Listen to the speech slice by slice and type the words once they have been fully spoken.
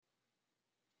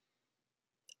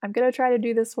I'm going to try to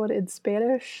do this one in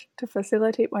Spanish to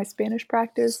facilitate my Spanish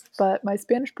practice, but my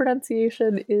Spanish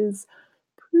pronunciation is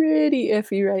pretty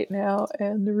iffy right now,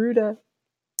 and Neruda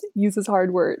uses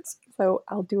hard words, so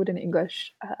I'll do it in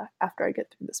English after I get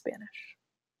through the Spanish.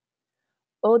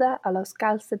 Oda a los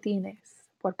calcetines,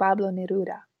 por Pablo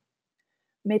Neruda.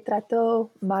 Me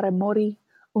trató Maramori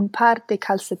un par de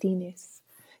calcetines,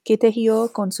 que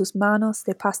tejió con sus manos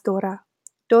de pastora,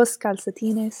 dos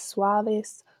calcetines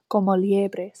suaves como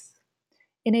liebres.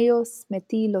 En ellos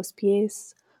metí los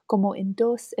pies como en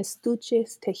dos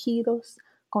estuches tejidos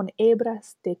con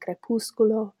hebras de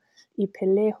crepúsculo y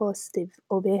pelejos de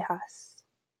ovejas.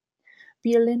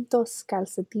 Violentos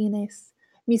calcetines,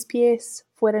 mis pies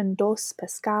fueron dos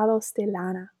pescados de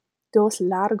lana, dos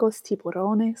largos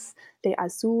tiburones de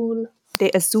azul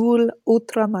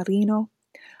ultramarino,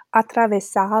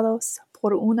 atravesados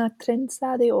por una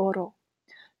trenza de oro,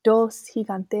 dos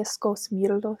gigantescos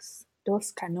mirlos,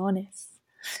 dos canones.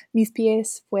 Mis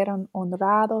pies fueron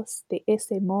honrados de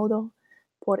ese modo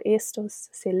por estos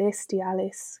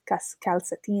celestiales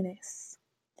calcetines.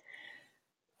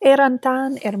 Eran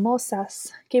tan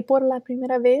hermosas que por la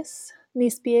primera vez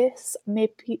mis pies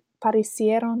me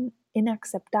parecieron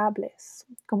inaceptables,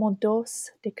 como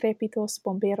dos decrépitos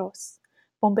bomberos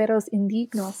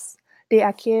indignos de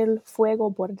aquel fuego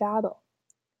bordado,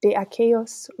 de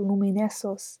aquellos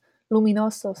luminosos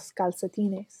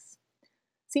calcetines.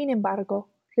 Sin embargo,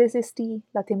 resistí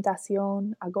la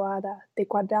tentación aguada de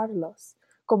guardarlos,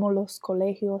 como los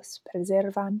colegios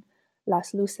preservan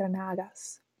las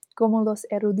lucernagas, como los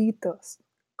eruditos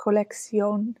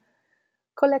coleccionan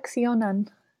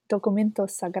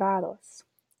documentos sagrados.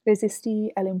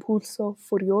 Resistí el impulso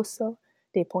furioso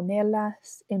de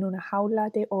ponerlas en una jaula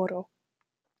de oro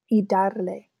y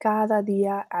darle cada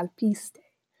día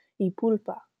alpiste y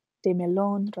pulpa de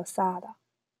melón rosado.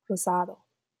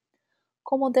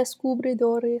 Como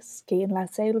descubridores que en la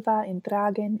selva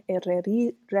entreguen el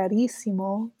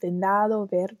rarísimo vendado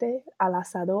verde al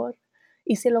asador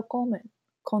y se lo comen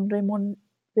con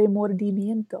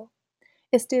remordimiento.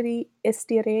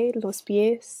 Estiré los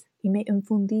pies y me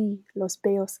infundí los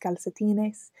feos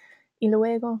calcetines y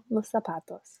luego los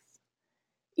zapatos.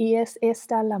 Y es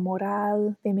esta la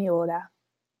moral de mi oda.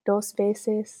 2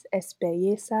 veces es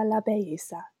belleza la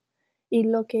belleza, y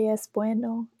lo que es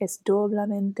bueno es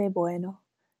doblemente bueno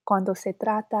cuando se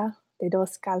trata de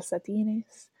 2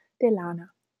 calcetines de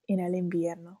lana en el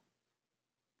invierno.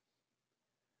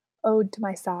 Ode to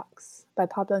My Socks by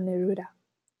Pablo Neruda.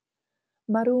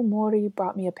 Maru Mori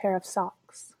brought me a pair of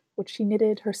socks, which she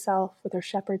knitted herself with her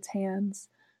shepherd's hands,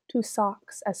 2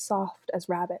 socks as soft as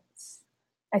rabbits.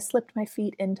 I slipped my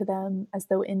feet into them as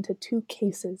though into 2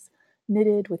 cases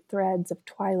knitted with threads of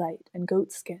twilight and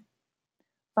goatskin.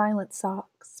 Violent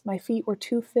socks, my feet were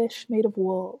 2 fish made of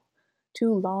wool,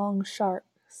 2 long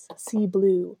sharks, sea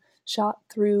blue, shot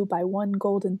through by 1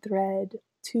 golden thread,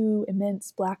 2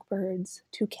 immense blackbirds,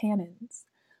 2 cannons.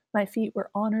 My feet were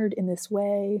honored in this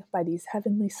way by these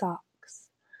heavenly socks.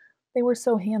 They were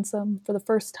so handsome, for the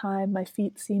first time my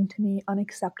feet seemed to me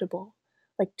unacceptable,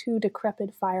 like 2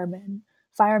 decrepit firemen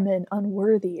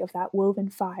unworthy of that woven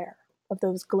fire, of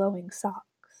those glowing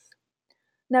socks.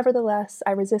 Nevertheless,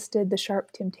 I resisted the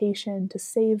sharp temptation to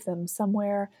save them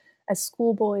somewhere, as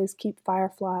schoolboys keep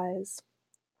fireflies,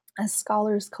 as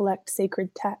scholars collect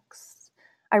sacred texts.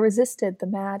 I resisted the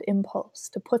mad impulse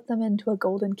to put them into a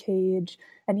golden cage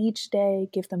and each day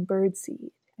give them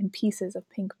birdseed and pieces of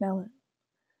pink melon.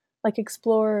 Like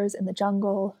explorers in the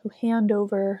jungle who hand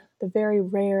over the very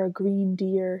rare green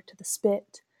deer to the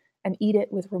spit and eat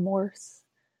it with remorse,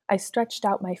 I stretched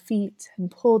out my feet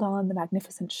and pulled on the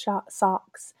magnificent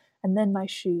socks and then my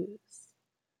shoes.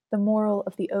 The moral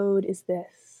of the ode is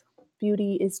this: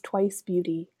 beauty is twice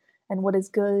beauty, and what is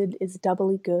good is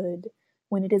doubly good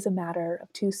when it is a matter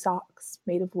of 2 socks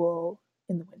made of wool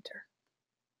in the winter.